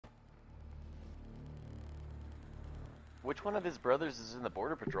Which one of his brothers is in the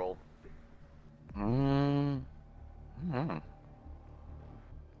border patrol?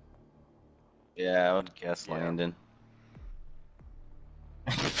 Yeah, I would guess Yeah. Landon.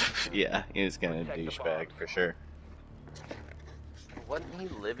 Yeah, he was kind of a douchebag for sure. Wasn't he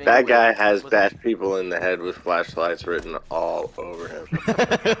living That with, guy has was bash people in the head with flashlights written all over him.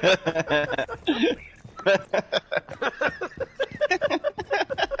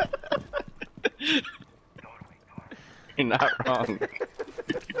 You're not wrong.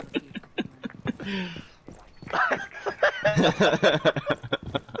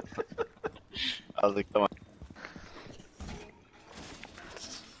 I was like, come on.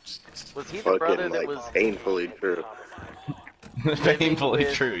 Was he the brother Fucking, that like, was painfully true. Painfully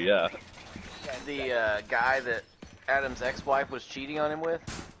with- true, yeah. the guy that Adam's ex-wife was cheating on him with?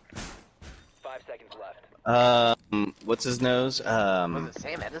 5 seconds left. What's his nose? Was it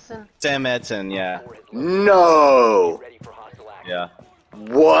Sam Edison? Sam Edson, yeah. No! Ready for hostile action. Yeah.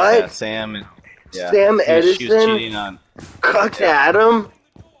 What? Yeah, Sam. Yeah. Sam She was Edison? cheating on. Cucked Adam?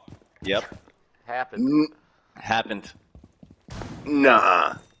 Yep. Happened. Happened.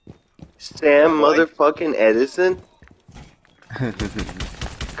 Nah. Sam Boy. motherfucking Edison?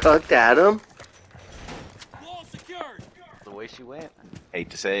 Cucked Adam? The way she went. Hate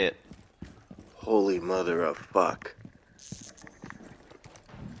to say it. Holy mother of fuck.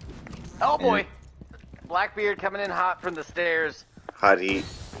 Oh boy! Blackbeard coming in hot from the stairs. Hot heat.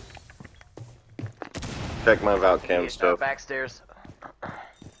 Check my Valk cam stuff. Back stairs.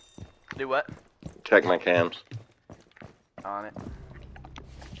 Do what? Check my cams. On it.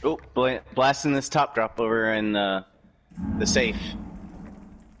 Oh, blasting this top drop over in the safe.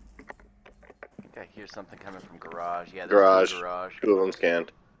 Okay, here's something coming from garage. Yeah, there's Garage. garage. 2 of them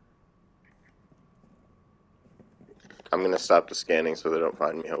scanned. I'm gonna stop the scanning so they don't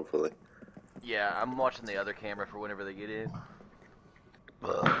find me, hopefully. Yeah, I'm watching the other camera for whenever they get in.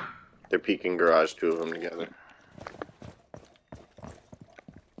 They're peeking garage, 2 of them together.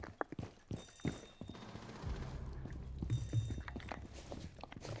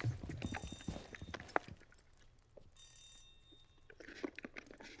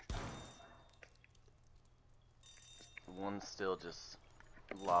 One's still just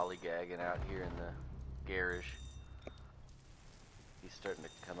lollygagging out here in the garage. He's starting to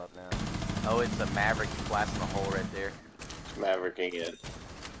come up now. Oh, it's a Maverick blasting a hole right there. Mavericking in.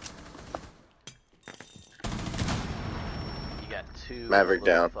 You got 2. Maverick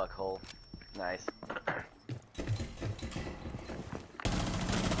little down. Fuck hole. Nice.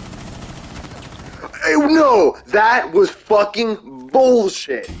 Hey, no! That was fucking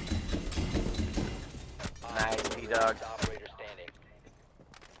bullshit! Nice, P-Dog. Operator standing.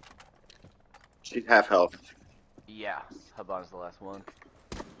 She's half health. Yeah, Hubon's the last one.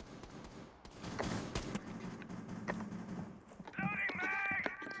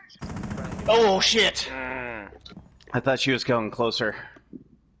 Oh shit! Mm. I thought she was going closer.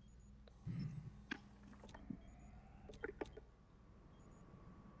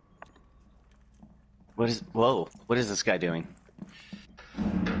 Whoa, what is this guy doing? Is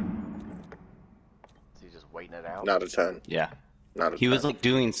he just waiting it out? Not a 10. Yeah. Not a He 10. was like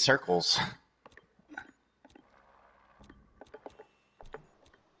doing circles.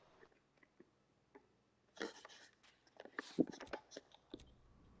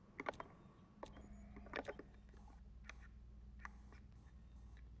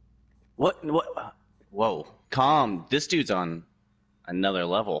 What? Whoa. Calm. This dude's on another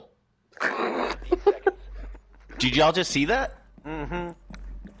level. Did y'all just see that? Mm-hmm.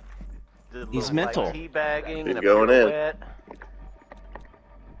 He's mental. Teabagging He's and a going in. pirouette.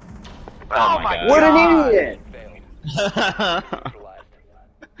 Oh my God. What an idiot!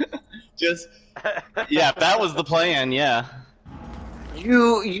 Just, yeah, that was the plan, yeah.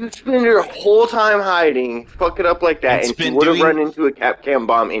 You spend your whole time hiding, fuck it up like that, It's and you been would have doing- run into a Capcom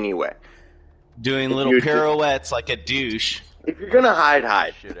bomb anyway. Doing If little you're just- pirouettes like a douche. If you're gonna hide,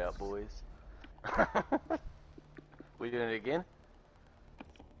 hide. Shit out, boys. We doing it again?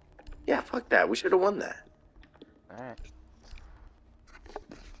 Yeah, fuck that. We should have won that. Alright.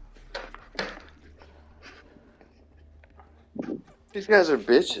 These guys are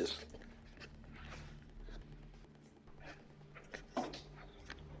bitches.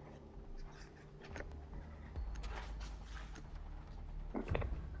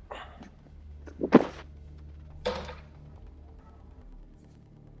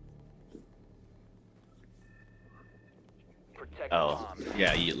 Protect Oh, the bomb.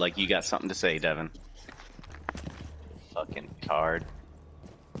 yeah, you got something to say, Devin. Fucking card.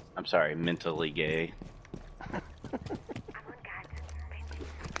 I'm sorry, mentally gay.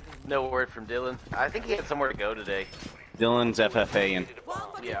 No word from Dylan. I think he had somewhere to go today. Dylan's FFA,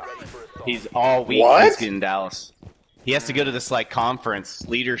 Yeah. he's all week. What? He's in Dallas. He has to go to this like conference,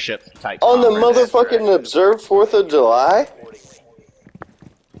 leadership type. On the conference. motherfucking observed 4th of July?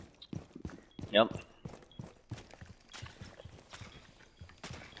 Yep.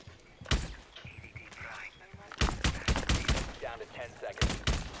 Down to 10 seconds.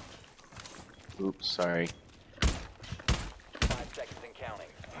 Oops, sorry. 5 seconds and counting.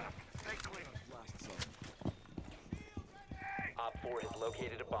 Op 4 has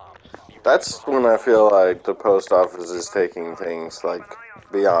located a bomb. Be ready That's for when I feel like the post office is taking things, like,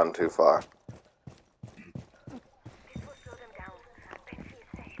 beyond too far.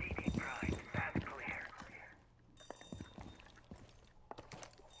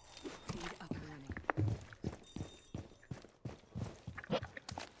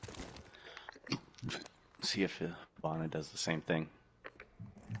 See if Ivana does the same thing.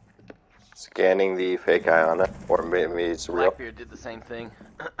 Scanning the fake eye on it, or maybe it's real. Blackbeard did the same thing.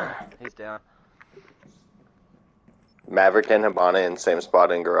 He's down. Maverick and Hibana in same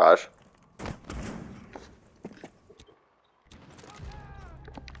spot in garage. I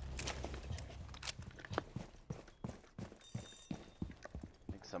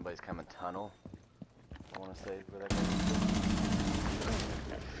think somebody's coming tunnel. I want to say where that is.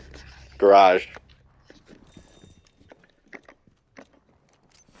 Garage.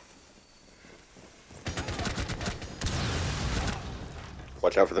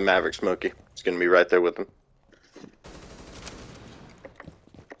 Watch out for the Maverick, Smokey. It's gonna be right there with him.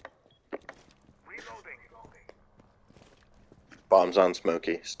 Bombs on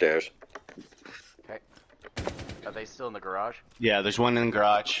Smokey. Stairs. Okay. Are they still in the garage? Yeah, there's one in the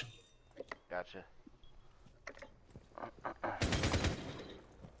garage. Gotcha.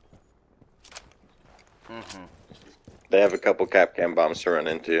 They have a couple Capcan bombs to run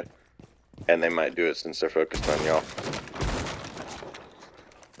into, and they might do it since they're focused on y'all.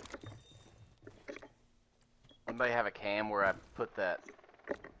 Anybody have a cam where I put that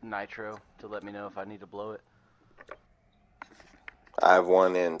nitro to let me know if I need to blow it? I have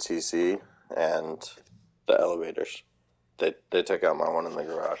one in CC and the elevators. They took out my one in the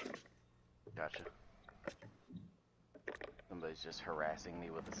garage. Gotcha. Somebody's just harassing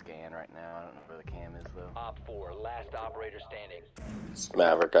me with a scan right now. I don't know where the cam is though. Op 4, last operator standing. It's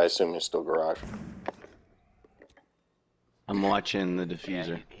Maverick, I assume he's still garage. I'm watching the Yeah,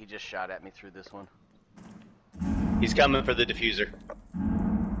 diffuser. he just shot at me through this one. He's coming for the diffuser.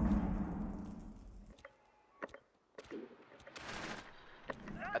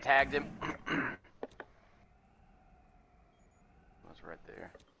 I tagged him. That's right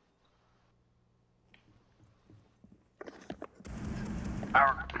there.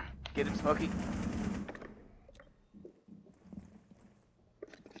 Arr. Get him, Smokey.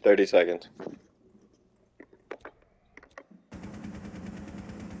 30 seconds.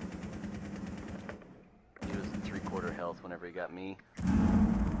 He was at 3/4 health whenever he got me.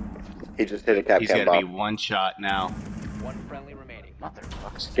 He just hit a He's Capcan got to be bomb. one shot now. One friendly remaining.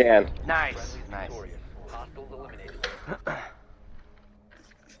 Motherfucker. Scan. Nice. Friendly's Nice. victorious. Hostiles eliminated.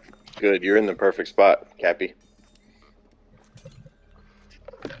 Good, you're in the perfect spot, Cappy.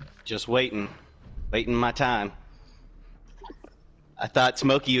 Just waiting. Waiting my time. I thought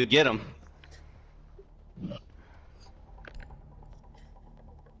Smokey would get him.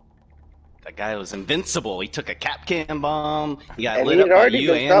 That guy was invincible. He took a Capcan bomb. He got And lit he up had by already you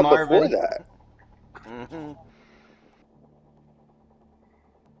been and shot Marvin. before that. Mm-hmm. I'm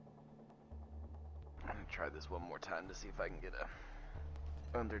gonna try this one more time to see if I can get a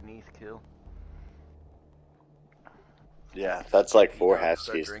underneath kill. Yeah, that's like 4 Start half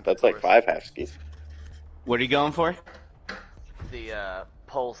skis. drinking That's like for us. 5 half skis. What are you going for? The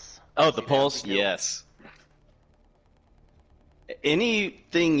pulse. Oh, the See pulse? kill? Yes.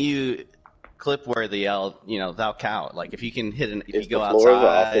 Anything you clip worthy, thou count. Like if you can hit if Is you go the floor of the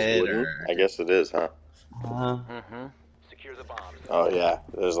office outside wooden? or. I guess it is, huh? Mm-hmm. Secure the bombs. Oh yeah,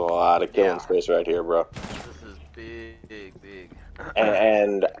 there's a lot of killing Yeah. space right here, bro. This is big.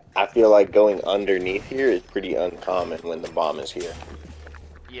 And I feel like going underneath here is pretty uncommon when the bomb is here.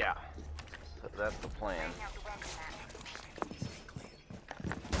 Yeah. So that's the plan.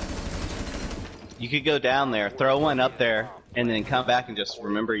 You could go down there, throw one up there, and then come back and just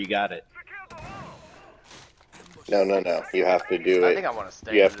remember you got it. No. You have to do I it. think I want to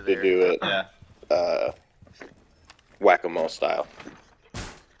stay You have under to there. do it Yeah. whack-a-mole style.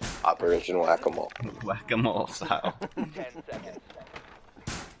 Operation Whack-a-Mole. Whack-a-mole style. 10 seconds.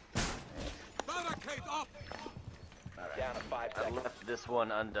 Down to 5 I seconds. left this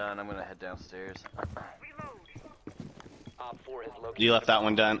one undone. I'm gonna head downstairs. Op 4 has located. You left that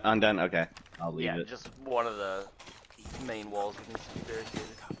one undone? Okay. I'll leave Yeah, it. just one of the main walls that needs to be barricaded.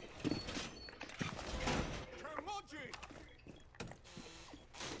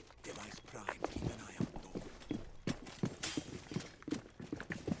 Device prime. Keep an eye out. Door.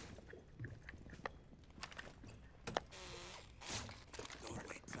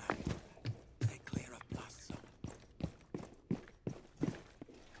 Doorway trapped. Stay clear of blast zone.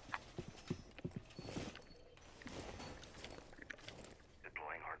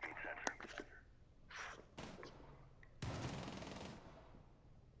 Deploying heartbeat sensor.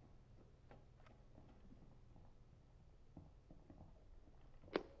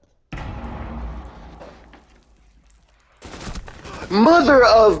 Mother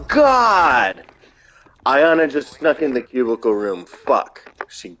of God! Ayana just snuck in the cubicle room. Fuck.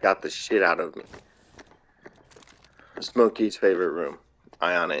 She got the shit out of me. Smokey's favorite room.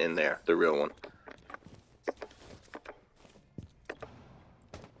 Ayana in there, the real one.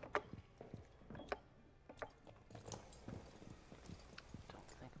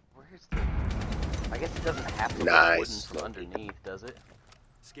 Where's the... I guess it doesn't have to Nice. be wooden from underneath, does it?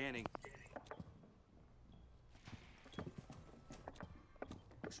 Scanning.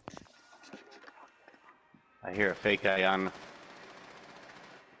 I hear a fake Ayana.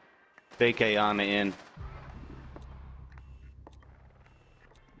 Fake Ayana in.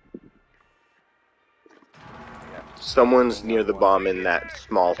 Someone's near the bomb in that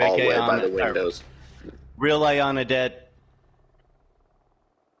small Fake hallway by Ayana, the windows. Real Ayana dead.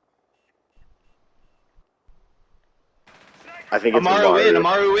 I think it's Amaru Amaru. in,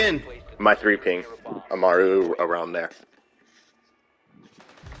 Amaru in. My 3 ping. Amaru around there.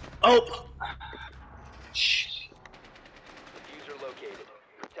 Oh! Diffuser located.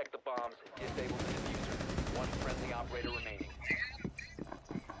 Protect the bombs. Disable the diffuser. One friendly operator remaining.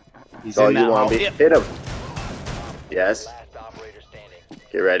 He's That's all in you that want hall. to be. Yep. Hit him. Yes. Last operator standing.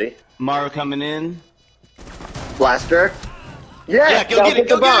 Get ready. Amaru coming in. Blaster. Yes, Yeah, go now get hit it,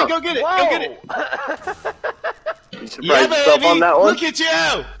 go the get bomb. it, go get it, go get it. You surprised Yeah, yourself baby! on that one? Look at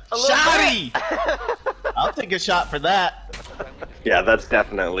you! Shotty! I'll take a shot for that. Yeah, that's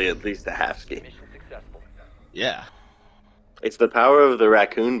definitely at least a half ski. Mission successful. Yeah. It's the power of the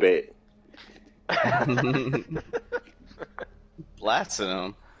raccoon bait. Blasting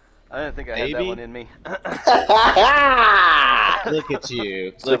him. I didn't think I had that Maybe. one in me. Look at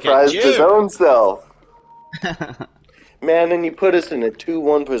you. Look Surprised at his you. own self. Man, and you put us in a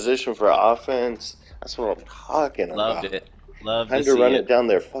 2-1 position for offense. That's what I'm talking about. Loved it. Loved Time to to see run it. it down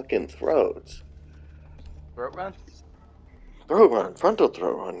their fucking throats. Throat run? Throat run, frontal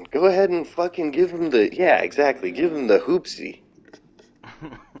throat run. Go ahead and fucking give him the... Yeah, exactly. Give him the hoopsie.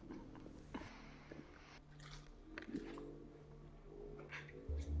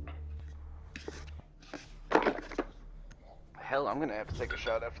 Hell, I'm gonna have to take a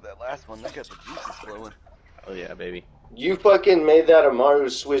shot after that last one. That got the juices flowing. Oh yeah, baby. You fucking made that Amaru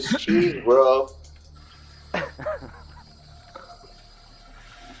Swiss cheese, bro. Need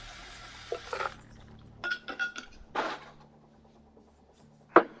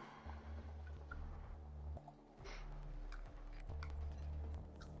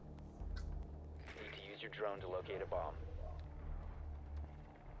to use your drone to locate a bomb.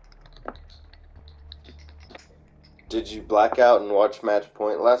 Did you black out and watch Match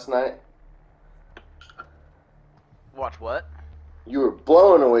Point last night? Watch what? You were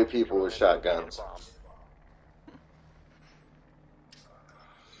blowing away people with Drone has located a shotguns. bomb.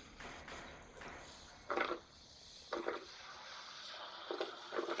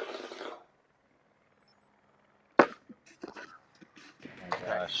 Oh my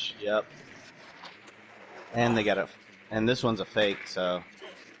gosh. Yep. And they got a. And this one's a fake, so.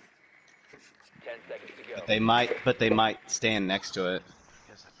 10 seconds to go. But they might stand next to it.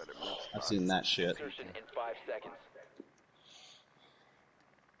 Guess I better move. I've seen that shit. Insertion in 5 seconds.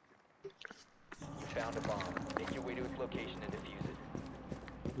 You found a bomb. Make your way to its location and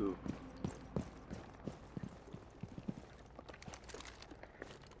defuse it. Ooh.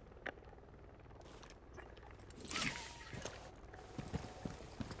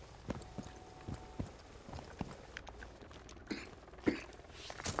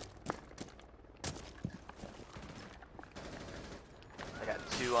 I got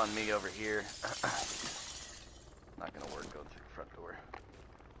 2 on me over here. Not gonna work going through the front door.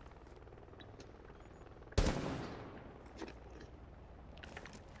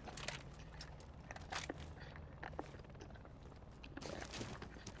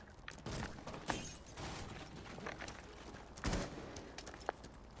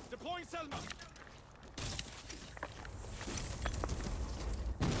 Deploying Selma.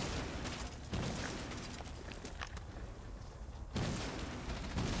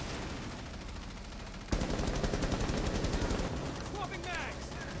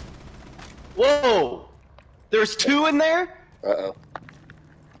 Whoa! There's two in there? Uh-oh.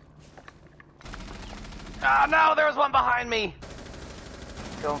 Oh no, there was one behind me.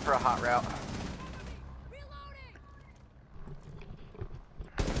 Going for a hot route.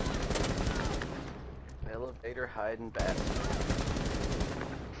 Elevator hiding back.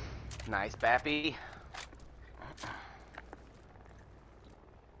 Nice, Bappy.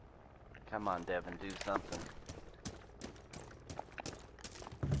 Come on, Devin, do something.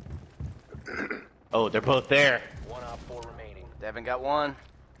 Oh, they're both there. 1 op 4 remaining. Devin got one.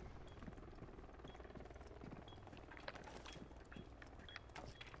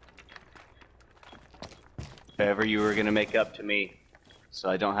 If ever you were gonna make up to me, so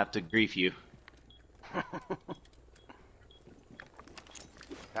I don't have to grief you.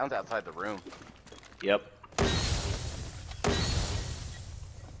 Sounds outside the room. Yep.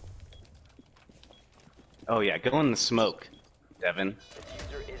 Oh yeah, go in the smoke, Devin.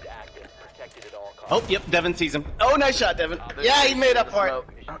 Diffuser is active. Protected at all costs. Oh, yep, Devin sees him. Oh, nice shot, Devin. There's Yeah, he two made in up the for it.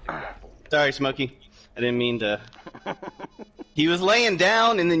 smoke. Mission successful. Sorry, Smokey. I didn't mean to. He was laying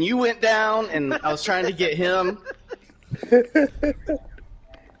down, and then you went down, and I was trying to get him.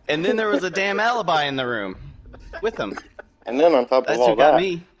 And then there was a damn alibi in the room with him. And then on top of That's all who got that,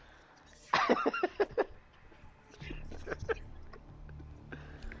 me.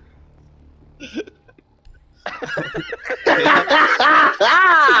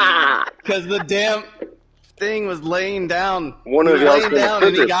 Because the damn thing was laying down. one He of was y'all's laying gonna down cook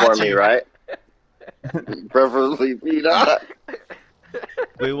and he it got for me, you. right? Preferably me not.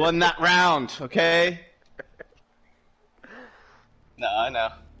 We won that round, okay? No, I know.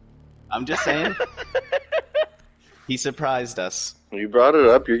 I'm just saying. He surprised us. You brought it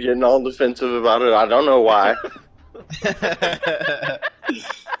up. You're getting all defensive about it. I don't know why.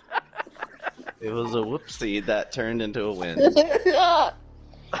 It was a whoopsie that turned into a win.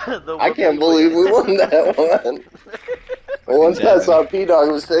 I can't believe we won that one. Once I Devin. saw P-Dog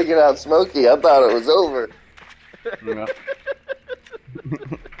was taking out Smokey, I thought it was over. Yeah.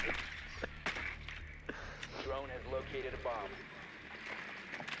 Drone has located a bomb.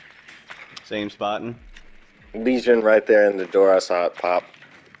 Same spotting. Legion right there in the door. I saw it pop.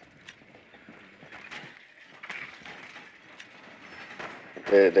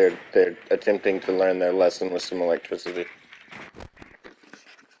 They're attempting to learn their lesson with some electricity.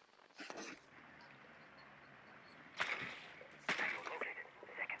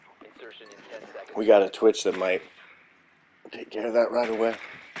 Insertion in 10 seconds. We got a Twitch that might take care of that right away.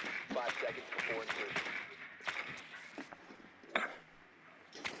 5 seconds before insertion.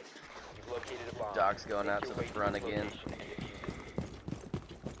 You've located a bomb. Doc's going Make out your to the way front its again. location and defuse it.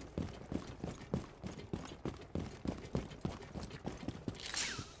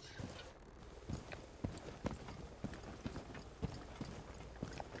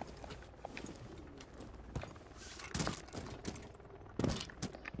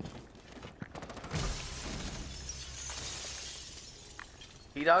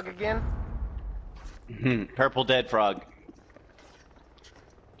 P-Dog again? Purple dead frog.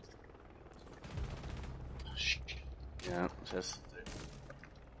 Yeah, just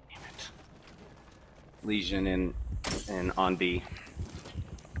damn it. Legion in on B.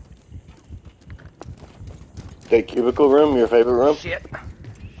 The cubicle room, your favorite room? Shit.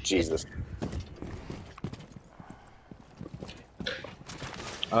 Jesus.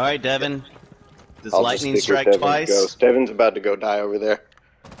 All right, Devin. Does I'll lightning just stick with strike Devin's twice? Ghost. Devin's about to go die over there.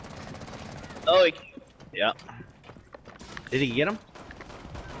 Oh, yeah. Did he get him?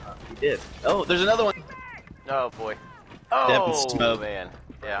 He did. Oh, there's another one. Oh boy. Devin Oh smoke. man.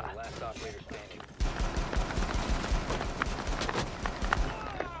 Yeah. Last operator standing.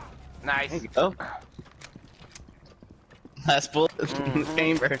 Nice. There you go. Last bullet in the Mhm.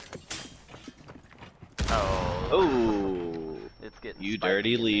 chamber. Oh. Oh, It's getting you spicy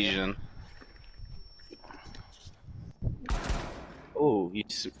dirty in here. legion. Oh, you.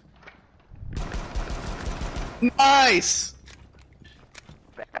 Nice.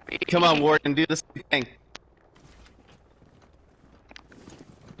 Come on, Warden, do the same thing.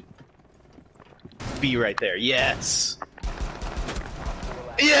 Be right there. Yes.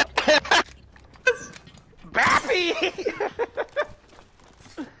 Yeah. Bappy!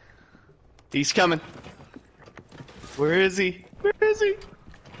 He's coming. Where is he? Where is he?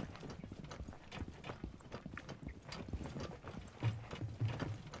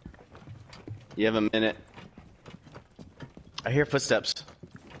 You have a minute. I hear footsteps.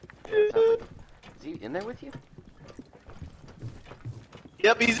 Is he in there with you?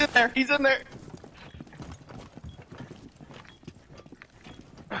 Yep, he's in there. He's in there.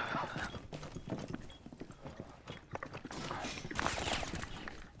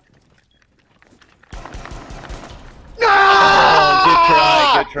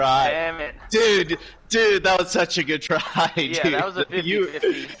 try. Damn it. Dude, that was such a good try, Yeah, dude. that was a 50-50.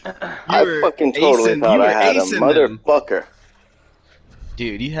 You were fucking totally acing, thought you were I had a acing them. motherfucker.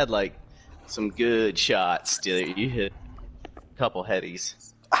 Dude, you had like some good shots, dude. You hit a couple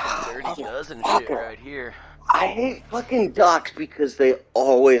headies. Dirty dozen shit Motherfucker. right here. I hate fucking docs because they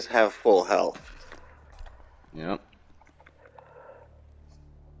always have full health. Yep.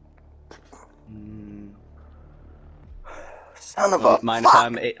 Mm. Son of Don't a mind if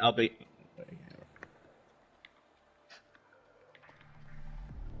fuck. I'll be.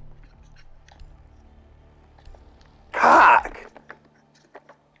 Cock.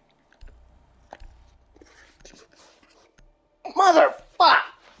 Motherfuck.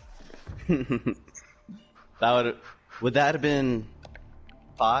 Would that have been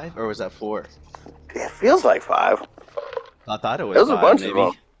 5 or was that 4? It feels like 5. I thought it It was was a 5, bunch maybe.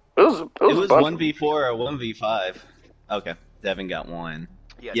 of them. It was It a was bunch of 1v4 or 1v5. Okay, Devin got 1.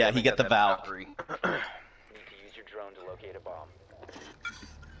 Yeah, Devin he got the that Valk. Valkyrie. Need to use your drone to locate a bomb.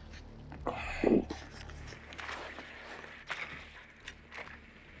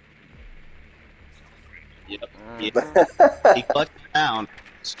 Yep. Mhm. He clutched around.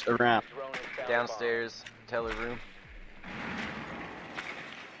 Around. Drone has found Downstairs, teller room.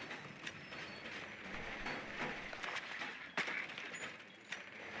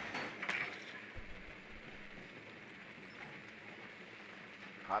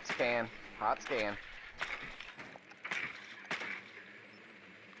 Hot scan. Hot scan.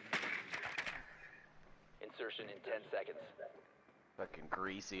 insertion in 10 seconds. Fucking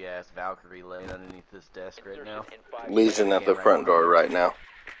greasy ass Valkyrie laying underneath this desk right now. Insertion in 5 Legion at the Camera front door angle. right now.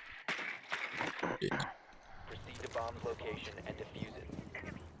 Proceed to bomb's location and defuse it.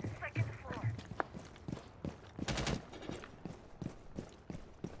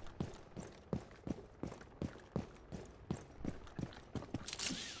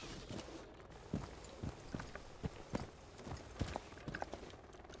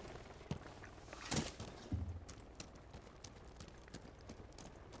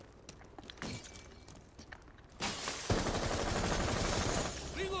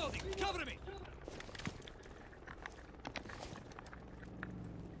 Reloading! Cover me!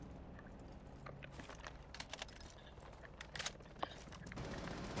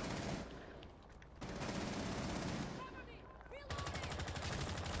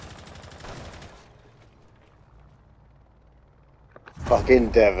 Fucking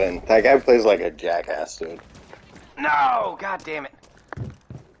Devin. That guy plays like a jackass, dude. No! God damn it.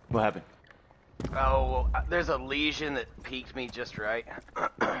 What happened? Oh, there's a lesion that peaked me just right.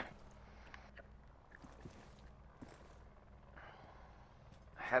 I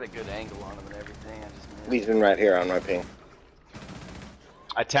had a good angle on him and everything. I just missed. Legion right here on my ping.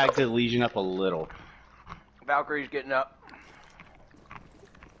 I tagged the Legion up a little. Valkyrie's getting up.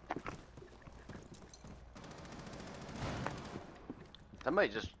 Somebody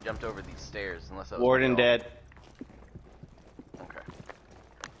just jumped over these stairs, unless that was Warden my dead. dog. Okay.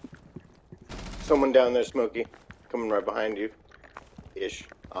 Someone down there, Smokey. Coming right behind you. Ish.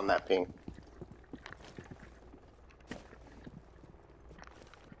 On that ping.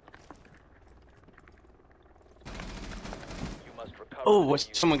 You must recover. Oh, the what?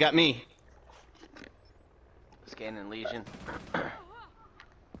 diffuser. Someone got me. Scanning Legion.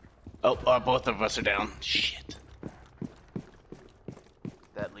 Oh, both of us are down. Shit.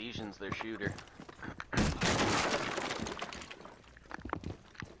 That Legion's their shooter.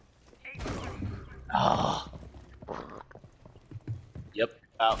 Oh. Yep.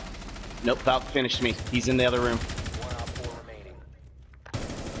 Valk. Nope, Valk finished me. He's in the other room. 1 op 4 remaining.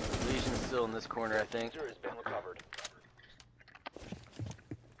 Legion's still in this corner, I think. Diffuser has been recovered.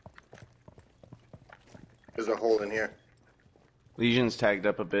 There's a hole in here. Legion's tagged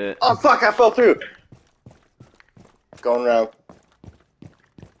up a bit. Oh fuck, I fell through! Going around.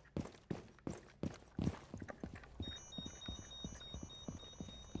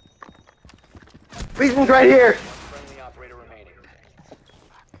 Legion's right here! Friendly operator remaining.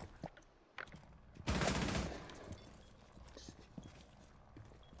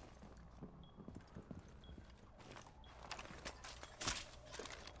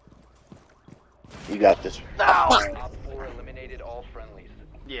 You got this. No! Op 4 eliminated all friendlies.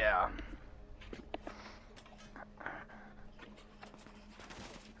 Yeah.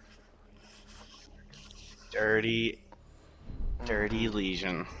 Dirty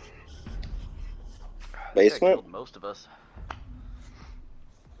Legion. I think I Basement? killed most of us.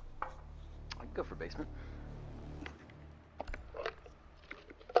 I can go for basement.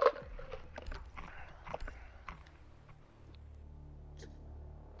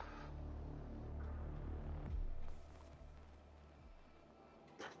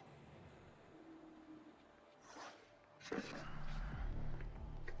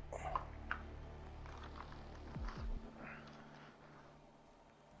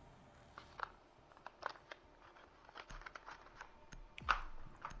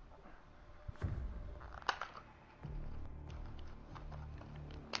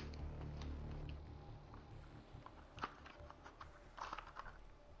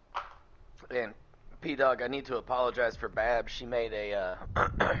 And P-Dog, I need to apologize for Bab. She made a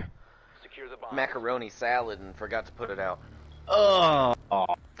Secure the bomb. macaroni salad and forgot to put it out. Oh.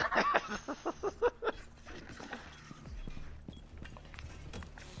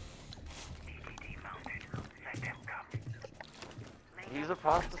 He's a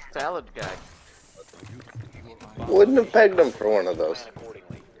pasta salad guy. Wouldn't have pegged him for one of those. Plan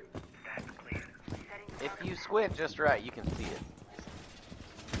accordingly. If you squint just right, you can see it.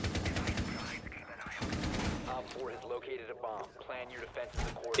 Op 4 has located a bomb. Plan your defenses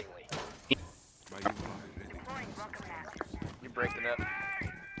accordingly. You're breaking up.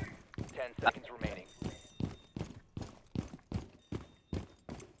 10 seconds remaining.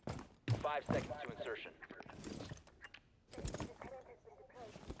 5 seconds to insertion.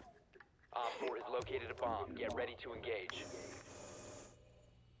 Op 4 has located a bomb. Get ready to engage.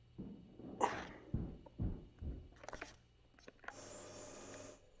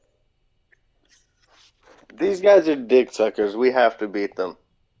 These guys are dick suckers. We have to beat them.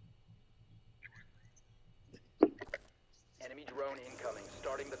 Enemy drone incoming.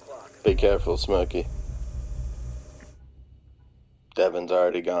 Starting the clock. Be careful, Smokey. Devin's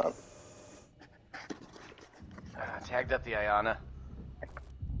already gone. Tagged up the Ayana.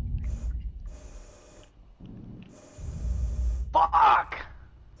 Fuck!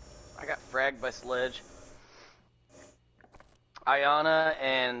 I got fragged by Sledge. Ayana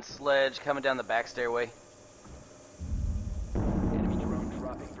and Sledge coming down the back stairway. Enemy drone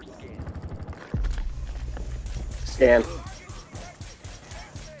dropping for scan. Scan.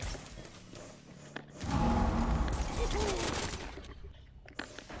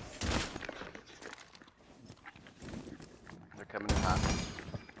 They're coming in hot.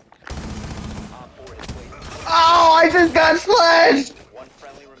 Op 4 has placed Oh, I just got sledged! one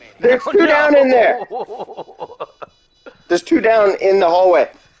friendly remaining. There's two down in there. There's two down in the hallway.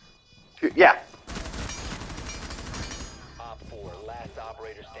 Yeah. Op 4, last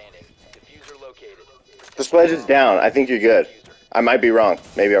operator standing. Diffuser located. The sledge is down. I think you're good. I might be wrong.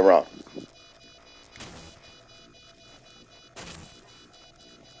 Maybe I'm wrong.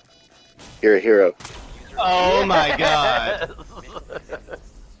 You're a hero. Oh my god.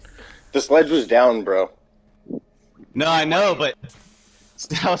 The sledge was down, bro. No, I know, but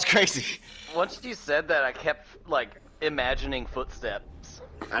that was crazy. Once you said that, I kept, like, imagining footsteps.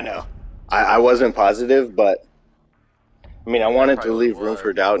 I know. I wasn't positive, but I mean, I wanted to Probably leave room was.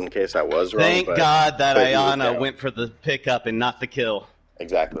 for doubt in case I was wrong. Thank but, God that but he was Ayana down. went for the pickup and not the kill.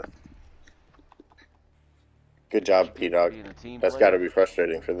 Exactly. Good job, P-Dog. Being a team That's player. got to be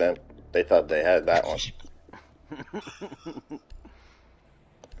frustrating for them. They thought they had that one.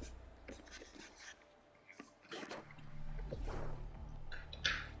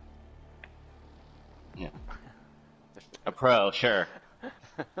 Yeah. A pro, sure.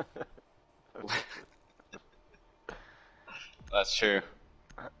 That's true.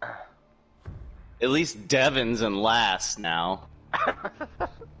 At least Devin's in last now.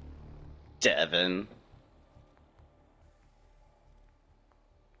 Devin.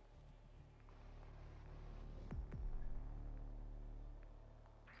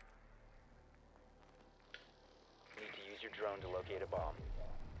 Need to use your drone to locate a bomb.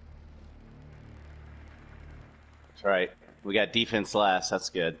 That's right. We got defense last. That's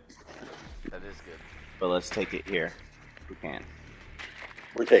good. That is good. But let's take it here. If we can.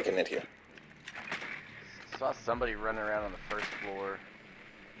 We're taking it here. Saw somebody running around on the first floor,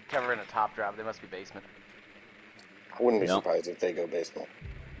 covering a top drop. They must be basement. I wouldn't be Yep. surprised if they go basement.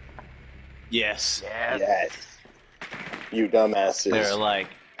 Yes. Yes. Yes. You dumbasses. They're like,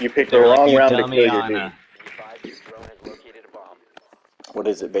 You picked the they're like, wrong you round to dummy, kill your Anna. dude. Be advised your drone has located a bomb. What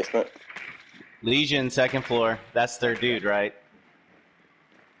is it, basement? Legion, second floor. That's their dude, right?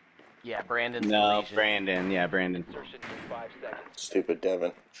 Yeah, Brandon's No, Legion. Brandon. Yeah, Brandon. Insertion in 5 seconds. Stupid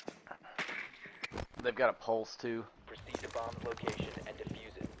Devin. They've got a pulse too. Proceed to bomb's location and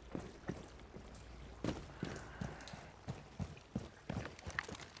defuse it.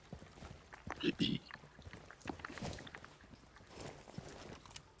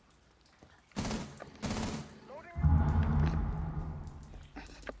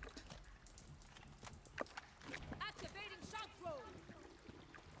 Activating shock throw.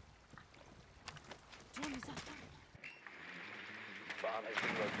 Bomb has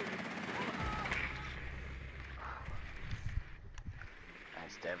been located.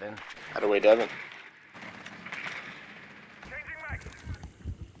 Nice, Devin. Out of way, Devin.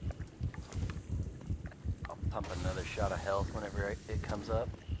 I'll pump another shot of health whenever it comes up.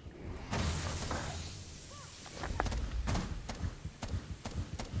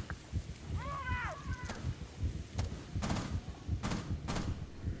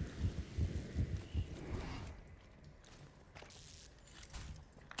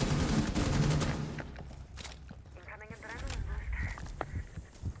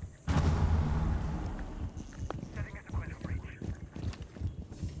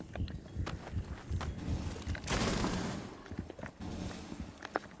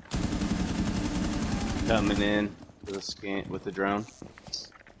 Coming in with a scan with the drone.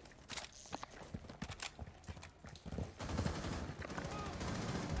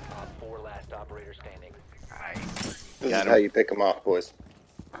 Op 4 last operator standing. This Got is him. how you pick them off, boys.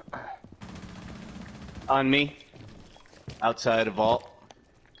 On me. Outside a vault.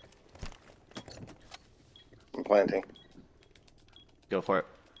 I'm planting. Go for it.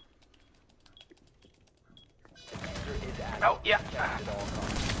 Diffuser is active. Oh, yeah. Protect at all costs.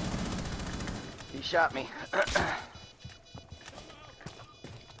 He shot me.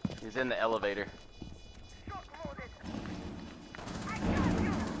 He's in the elevator.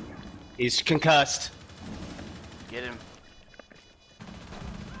 He's concussed. Get him.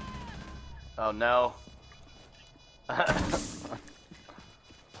 Oh no.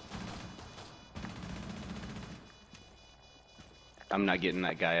 I'm not getting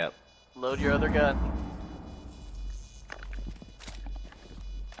that guy up. Load your other gun.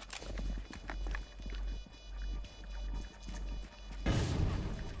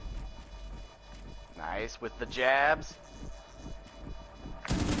 Nice with the jabs.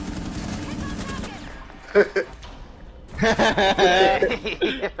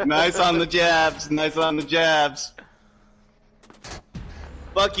 Nice on the jabs. Nice on the jabs.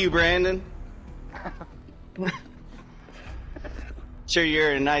 Fuck you, Brandon. Sure,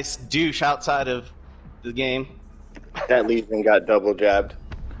 you're a nice douche outside of the game. That Legion got double jabbed.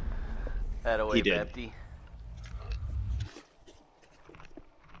 That away, He did. Empty.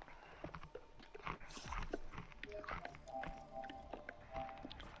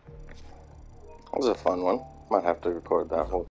 That was a fun one. Might have to record that whole